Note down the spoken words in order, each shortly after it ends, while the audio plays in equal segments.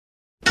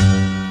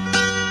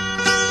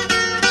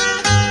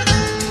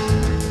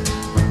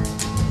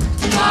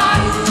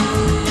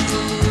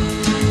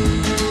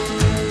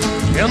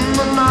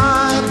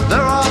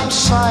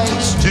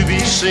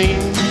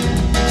seen.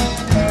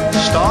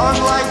 Stars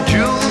like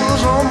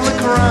jewels on the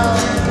crown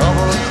of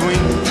a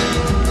queen.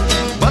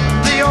 But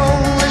the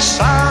only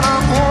sign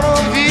of one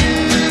of you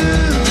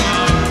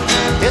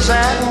is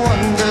that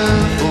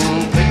wonderful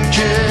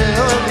picture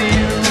of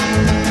you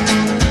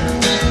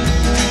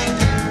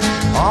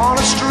on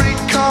a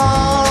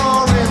streetcar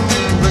or in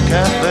the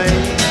cafe.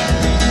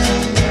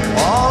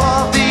 All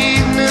of the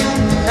evening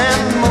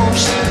and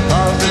most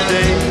of the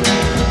day,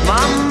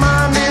 my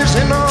mind is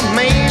in a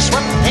maze.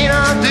 What can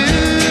I do?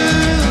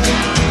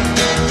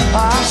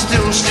 I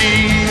still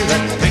see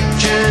that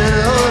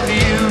picture of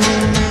you.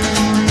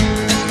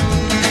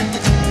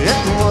 It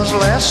was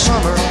last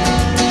summer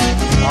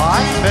I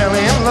fell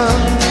in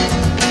love.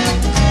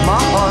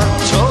 My heart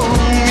told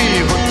me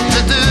what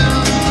to do.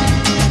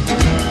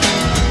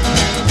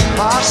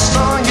 I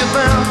saw you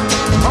there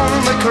on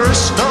the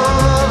crest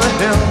of a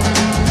hill,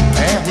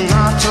 and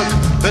I took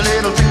a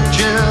little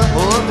picture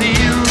of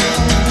you.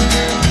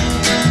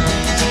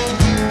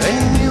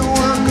 Then you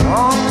were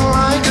gone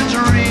like a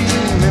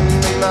dream in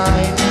the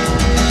night,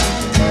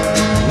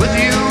 with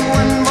you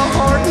in my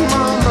heart,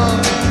 my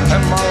love,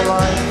 and my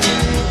life.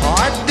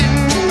 I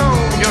didn't know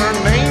your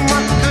name,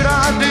 what could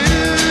I do?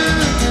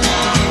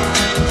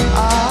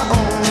 I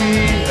only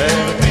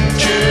had a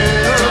picture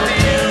of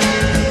you.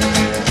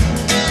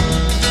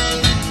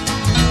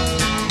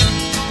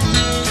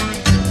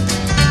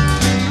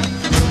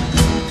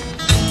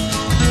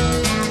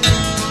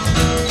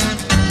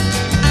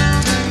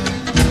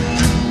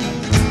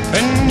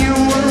 And you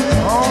were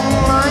gone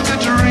like a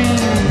dream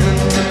in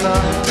the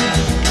night,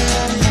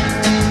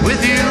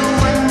 with you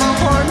in my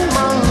heart,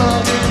 my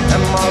love,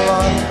 and my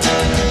life.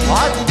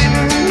 I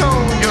didn't know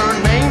your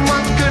name,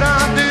 what could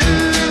I do?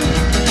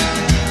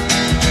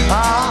 I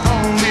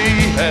only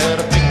had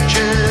a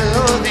picture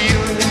of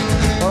you.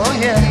 Oh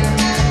yeah,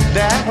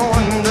 that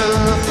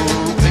wonderful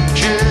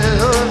picture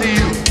of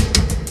you.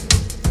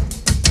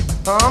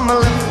 I'm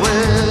left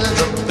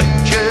with a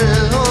picture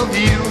of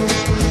you.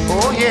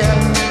 Oh yeah,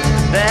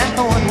 that